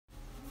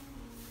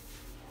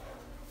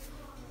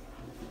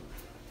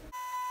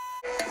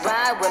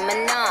ride with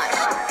Minaj.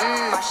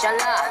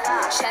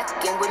 Mashallah, check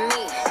in with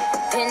me.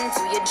 Pin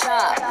to your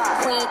job.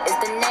 Queen is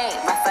the name.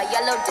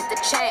 Rafaello did the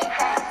chain.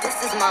 This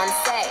is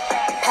Monse.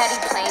 Patty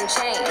plain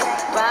Jane.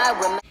 Ride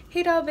with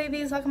Hey doll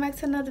babies, welcome back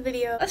to another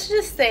video. Let's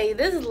just say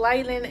this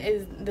lightning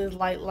is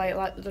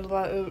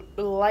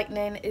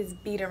lightning is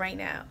beating right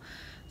now.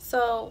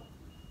 So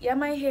yeah,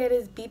 my head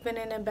is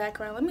beeping in the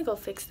background. Let me go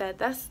fix that.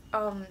 That's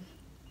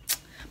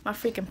my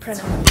freaking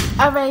printer.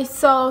 Alright,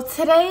 so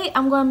today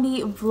I'm gonna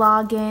be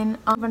vlogging.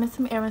 I'm running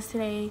some errands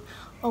today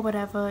or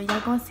whatever. Y'all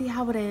gonna see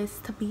how it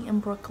is to be in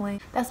Brooklyn.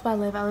 That's where I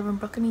live. I live in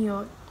Brooklyn, New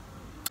York.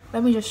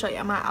 Let me just show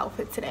y'all my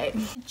outfit today.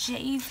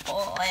 J's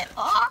on.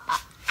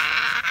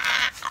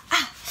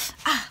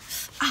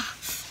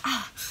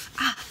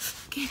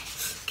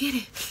 Get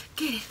it.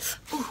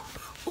 Ooh.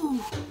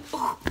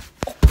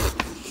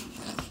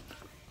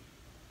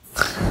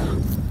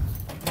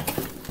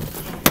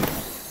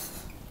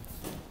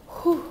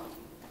 Whew.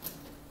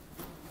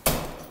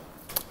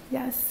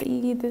 Y'all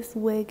see this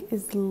wig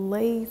is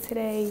laid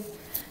today.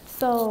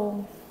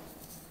 So,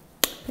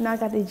 you know, I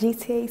got the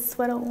GTA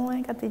sweater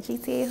on, got the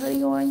GTA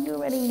hoodie on. You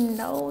already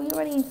know, you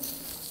already.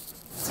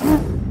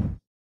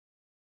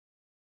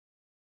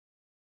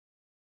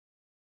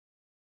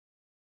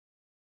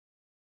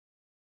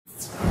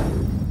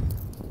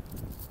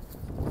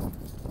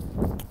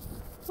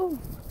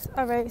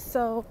 All right,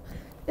 so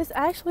it's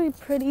actually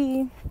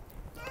pretty.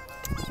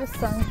 The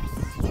sun,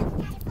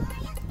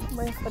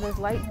 waiting for this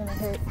lightning to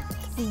hit,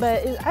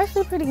 but it's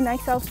actually pretty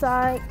nice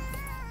outside.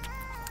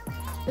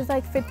 It's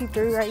like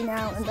 53 right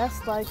now, and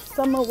that's like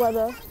summer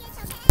weather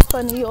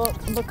for New York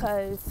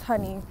because,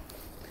 honey,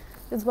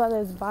 this weather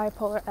is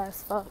bipolar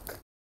as fuck.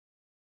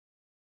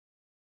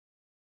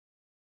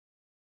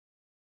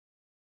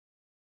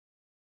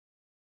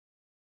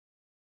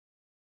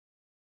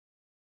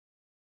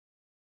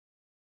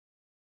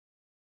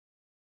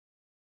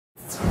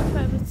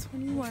 It's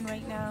 21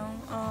 right now.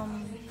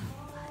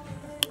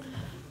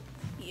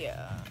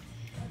 Yeah.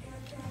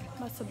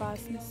 About to buy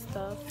some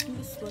stuff. I'm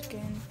just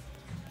looking.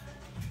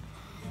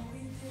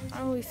 I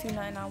don't really see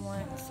nothing I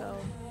want, so.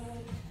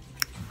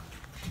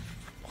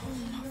 Oh,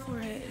 my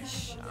forehead is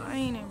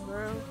shining,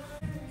 bro.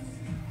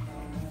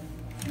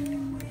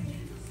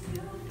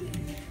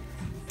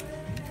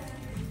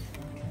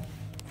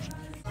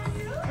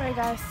 Alright,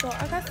 guys, so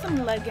I got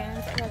some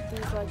leggings. I got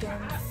these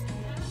leggings.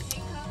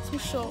 Some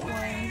short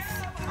ones.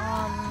 I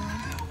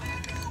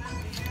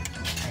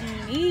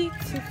need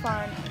to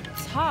find a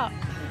top.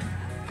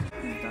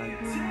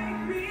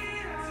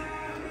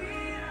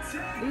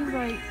 These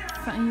like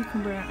something you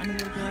can wear under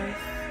your dress.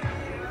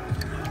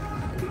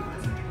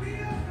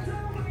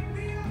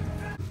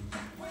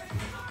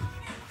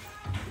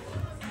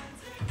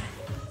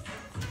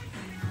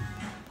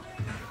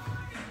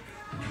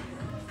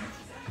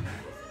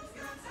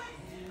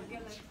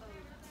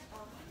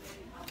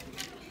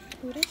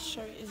 Ooh, this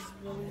shirt is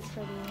really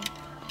pretty.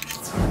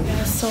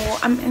 Yeah, so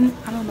I'm in,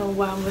 I don't know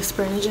why I'm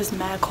whispering, it's just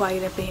mad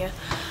quiet up in here.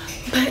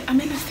 But I'm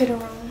in the fitting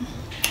room.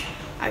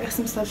 I got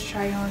some stuff to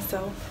try on,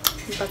 so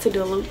I'm about to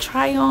do a little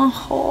try on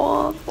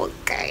haul.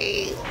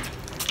 Okay.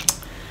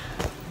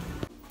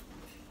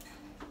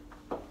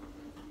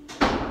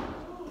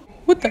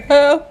 What the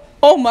hell?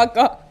 Oh my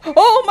god.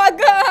 Oh my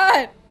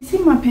god! You see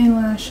my pant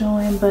line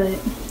showing, but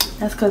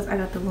that's because I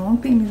got the wrong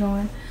things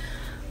on.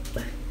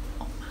 But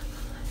oh my god.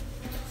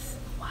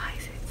 Why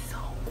is it so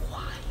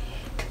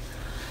quiet?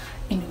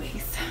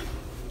 Anyways,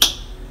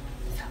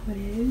 that's how it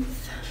is.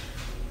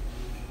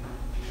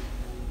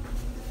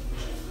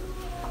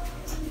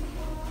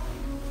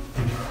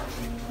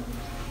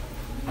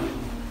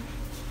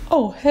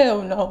 Oh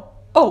hell no.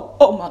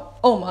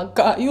 Oh my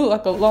god, you look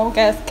like a long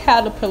ass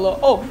caterpillar.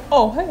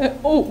 Oh hell.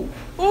 Oh.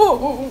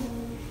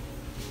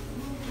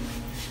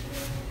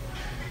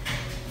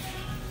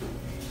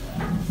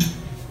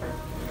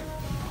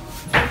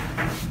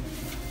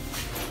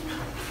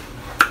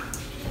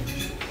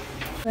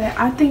 But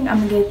I think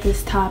I'm gonna get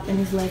this top and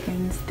these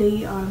leggings.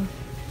 They are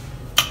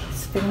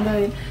fitting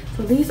good.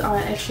 So these are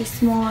extra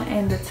small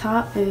and the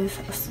top is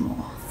a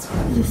small.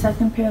 The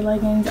second pair of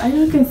leggings. As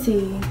you can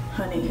see,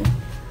 honey,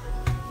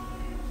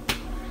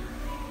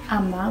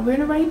 I'm not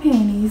wearing the right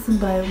panties,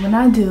 but when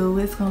I do,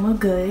 it's gonna look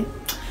good.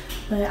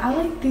 But I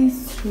like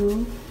these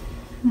two.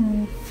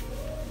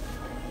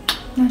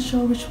 Not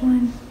sure which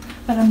one,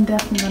 but I'm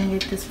definitely gonna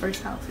get this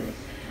first outfit.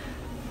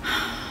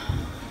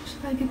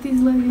 Should I get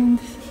these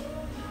leggings?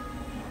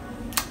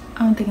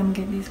 I don't think I'm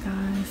gonna get these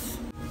guys.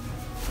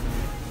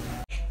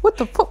 What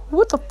the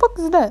fuck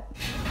is that?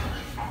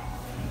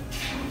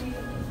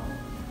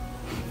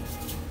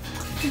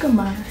 Look at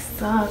my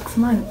socks.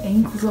 My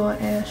ankles all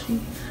ashy.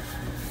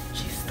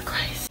 Jesus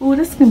Christ. Oh,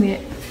 this is gonna be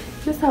it.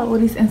 This is how all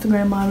these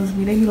Instagram models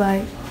be. They be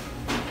like,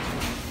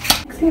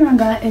 next thing I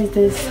got is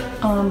this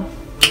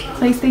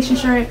PlayStation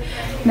shirt.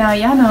 Now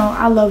y'all know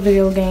I love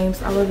video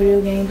games. I love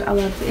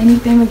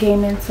anything with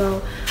gaming,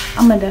 so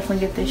I'm gonna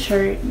definitely get this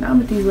shirt. Now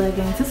with these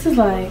leggings, this is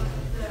like,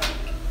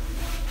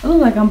 I look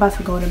like I'm about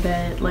to go to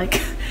bed. Like,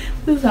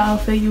 this is the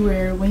outfit you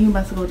wear when you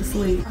about to go to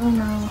sleep. I don't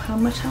know how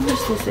much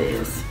this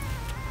is.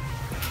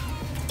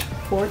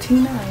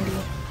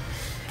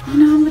 $14.90. You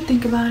know, I'm gonna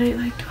think about it.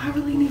 Like, do I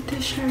really need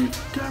this shirt?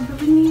 Do I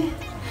really need it?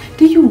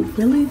 Do you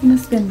really want to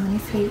spend money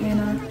today,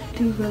 Anna?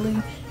 Do you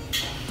really?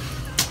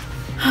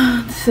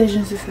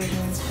 Decisions.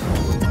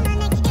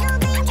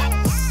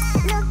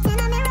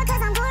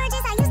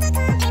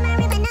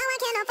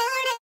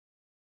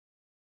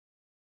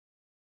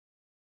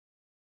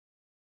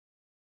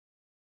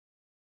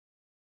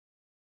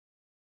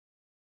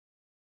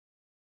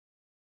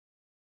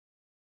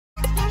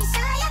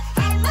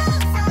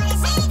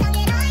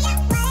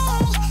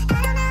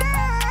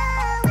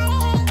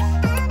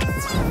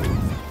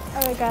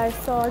 Alright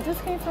guys, so I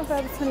just came from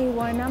Forever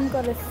 21. Now I'm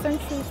going to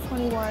Century's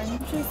 21.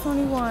 Century's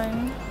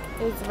 21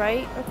 is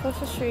right across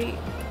the street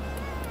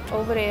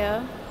over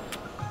there.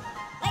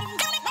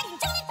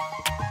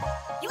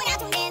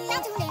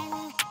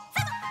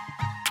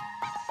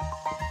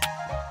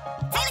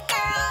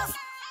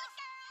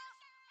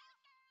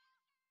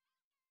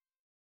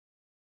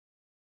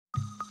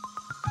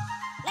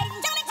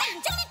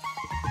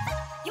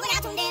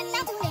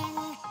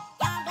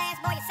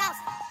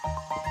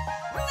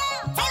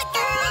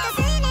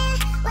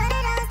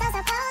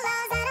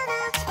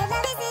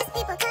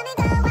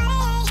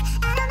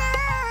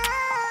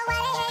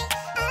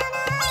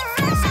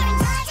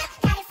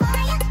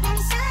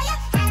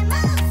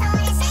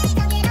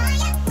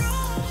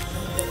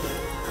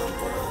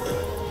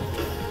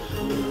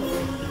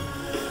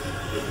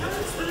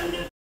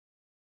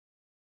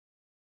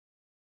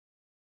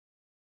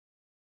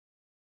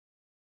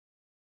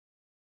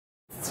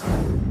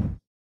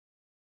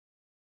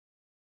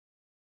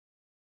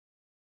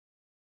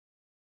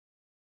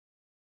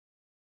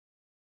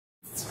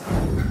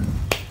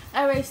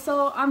 Alright,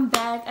 so I'm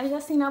back. I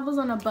just seen I was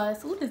on a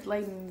bus. Ooh, this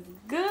lighting is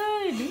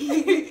good.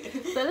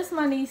 So this is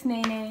my niece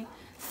Nene.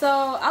 So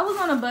I was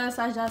on a bus.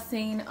 I just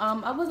seen.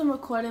 I wasn't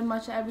recording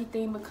much of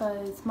everything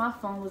because my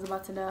phone was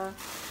about to die.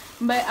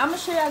 But I'm gonna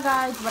show y'all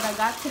guys what I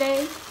got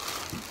today.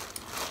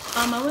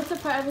 I went to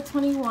Forever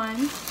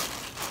 21,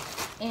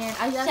 and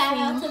I just Shout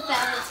seen. out to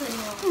Forever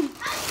 21.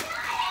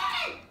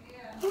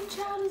 Who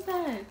child is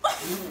that?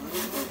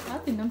 I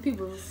think them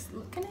people.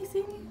 Can they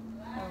see me?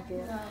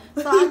 Okay.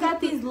 So I got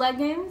these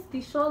leggings,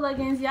 these short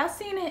leggings. Y'all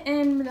seen it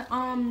in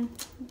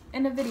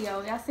the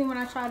video. Y'all seen when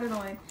I tried it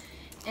on.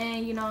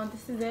 And you know,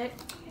 this is it.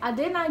 I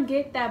did not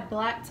get that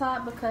black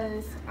top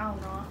because I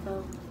don't know, I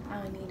felt I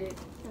don't need it.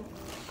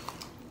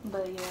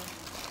 But yeah.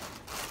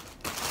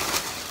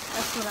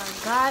 That's what I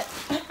got.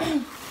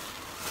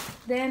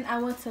 Then I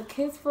went to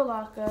Kids Foot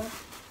Locker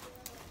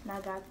and I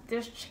got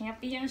this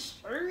champion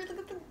shirt. Look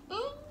at the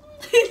boot.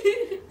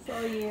 So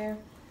yeah.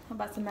 I'm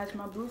about to match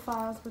my blue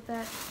files with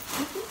that.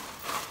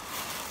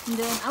 And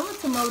then I went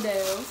to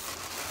Models.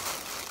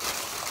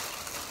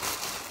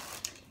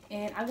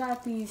 And I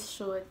got these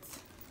shorts.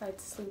 Like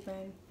to sleep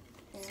in.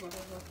 Or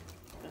whatever.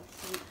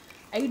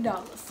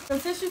 $8. From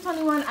Century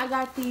 21, I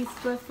got these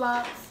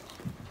flip-flops.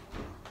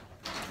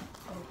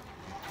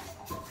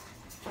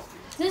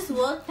 Just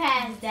walk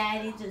past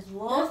Daddy. Just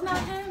walk. That's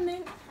not him,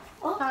 nigga.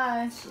 Oh.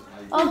 Hi.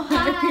 Oh,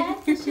 hi.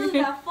 That's the shoes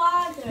my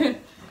father.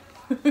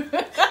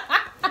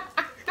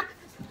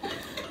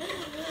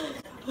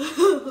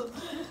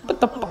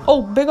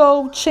 Oh, big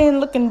old chin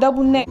looking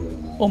double neck.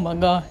 Oh my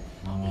god.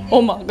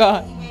 Oh my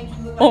god.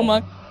 Oh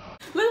my.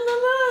 Look.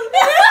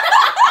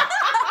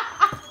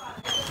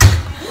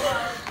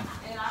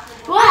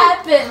 What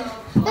happened?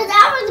 Because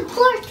I was the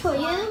porch for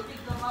you.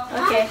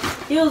 Okay.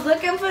 You was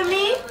looking for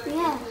me?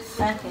 Yes.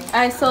 Okay.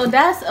 Alright, so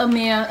that's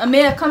Amir.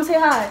 Amir, come say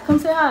hi. Come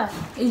say hi.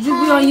 Is you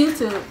be on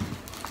YouTube?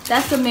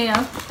 That's Amir.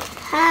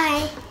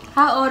 Hi.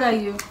 How old are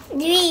you?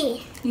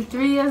 3. You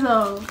 3 years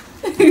old.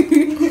 I'm 3.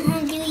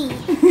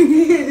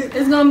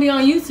 It's gonna be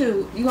on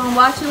YouTube. You gonna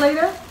watch it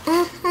later?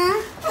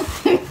 Uh-huh.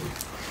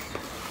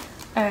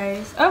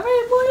 Alright,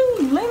 boy,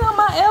 lean on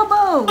my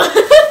elbow.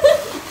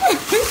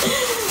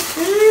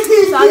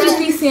 So I got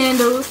these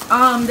sandals.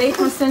 They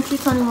from Century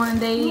 21.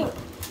 They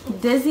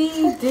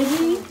Dizzy.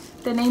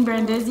 The name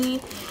brand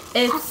Dizzy.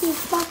 I see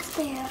Fox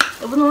Bear.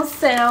 It was on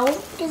sale.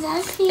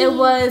 It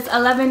was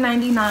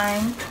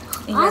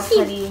 $11.99. And I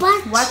see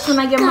yes, watch when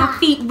I get my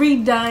feet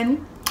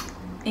redone.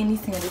 And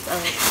these sandals.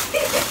 Alright.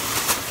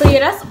 So yeah,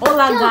 that's all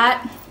I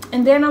got.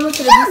 And then I went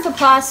to the beauty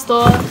supply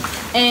store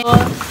and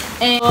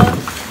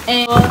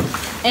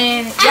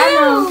y'all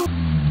know.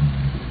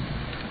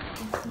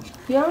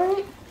 You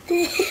alright?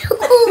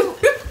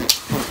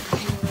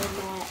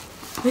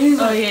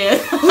 Oh yeah.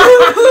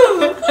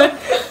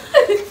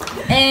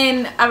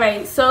 And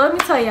alright, so let me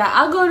tell y'all,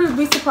 I go to the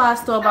beauty supply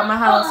store by my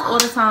house all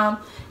the time.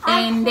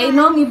 And they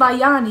know me by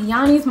Yanni.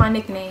 Yanni is my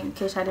nickname, in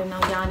case I didn't know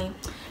Yanni.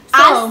 So,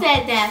 I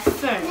said that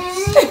first.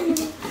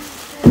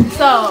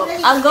 So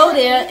I go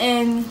there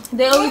and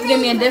they always give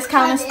me a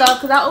discount and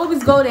stuff because I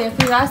always go there.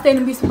 Because I stay in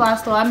the beauty supply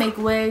store, I make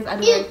wigs, I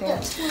do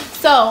everything.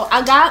 So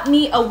I got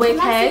me a wig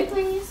head,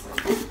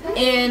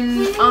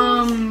 and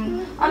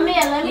I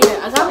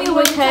got me a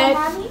wig head.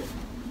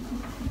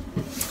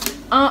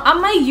 I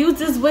might use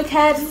this wig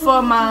head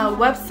for my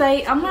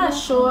website. I'm not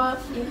sure.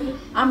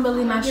 I'm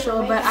really not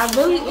sure, but I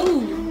really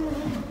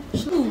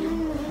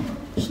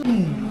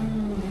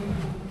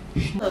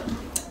Look,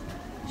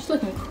 she's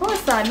looking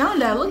cross-eyed. Now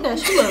that look at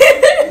she look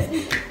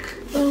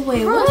Oh,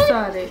 wait,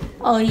 cross-eyed.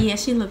 Oh, yeah,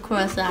 she look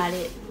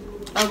cross-eyed.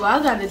 Oh, well,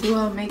 I gotta do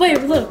her makeup.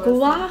 Wait, look,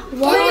 why?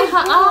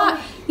 Her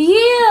eye.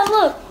 Yeah,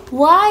 look.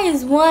 Why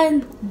is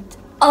one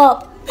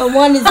up and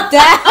one is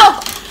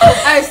down?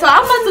 Alright, so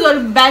I'm about to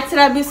go back to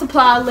that beauty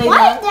supply later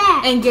What is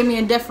that? and give me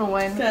a different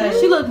one. Cause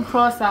she looking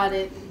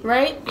cross-eyed,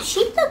 right?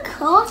 She look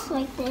cross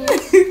like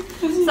this.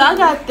 So I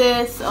got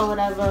this or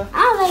whatever.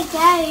 I like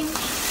that.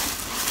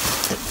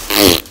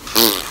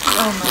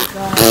 Oh my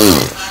god.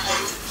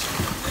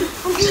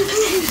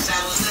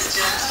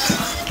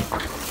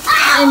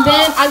 And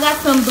then I got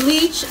some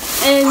bleach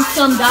and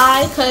some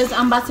dye because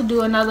I'm about to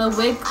do another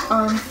wig.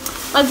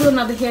 I'll do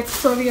another hair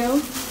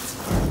tutorial.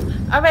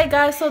 Alright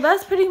guys, so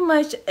that's pretty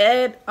much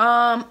it.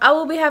 I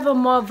will be having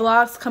more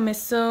vlogs coming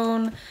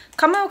soon.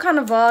 Comment what kind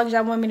of vlogs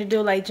y'all want me to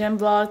do, like gym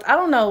vlogs. I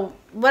don't know.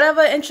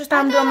 Whatever interest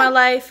I'm doing in my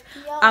life,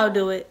 I'll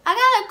do it. I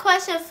got a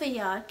question for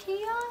y'all. Can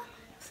y'all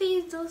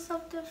please do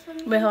something for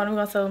me? Wait, hold on. I'm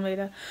going to tell them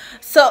later.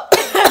 So,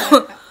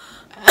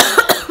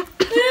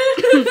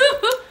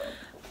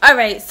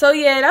 alright, so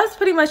yeah, that's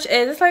pretty much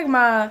it. It's like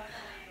my,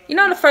 you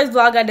know, the first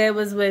vlog I did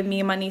was with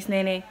me and my niece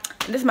Nene.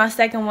 This is my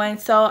second one,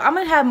 so I'm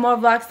gonna have more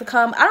vlogs to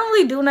come. I don't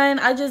really do nothing.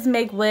 I just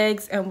make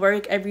wigs and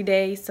work every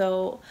day,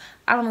 so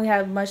I don't really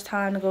have much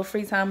time to go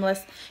free time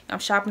unless I'm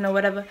shopping or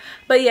whatever.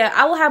 But yeah,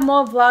 I will have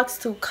more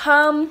vlogs to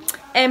come,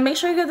 and make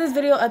sure you give this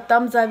video a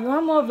thumbs up if you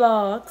want more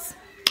vlogs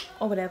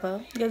or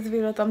whatever. Give this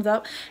video a thumbs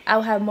up. I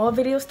will have more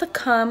videos to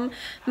come.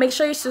 Make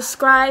sure you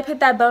subscribe, hit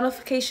that bell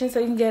notification so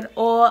you can get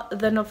all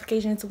the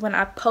notifications when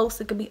I post.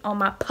 It could be on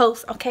my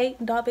post, okay,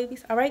 doll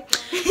babies, all right?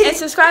 And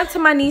subscribe to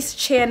my niece's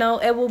channel.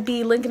 It will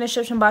be linked in the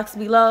description box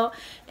below,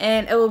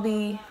 and it will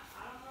be,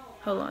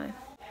 hold on,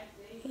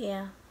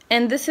 yeah.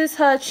 And this is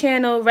her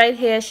channel right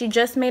here. She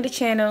just made a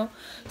channel,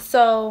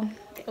 so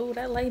oh,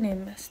 that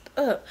lighting messed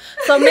up.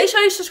 So make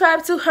sure you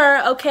subscribe to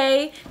her,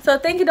 okay? So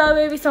thank you, doll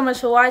baby, so much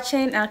for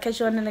watching. I'll catch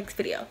you on the next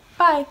video.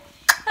 Bye.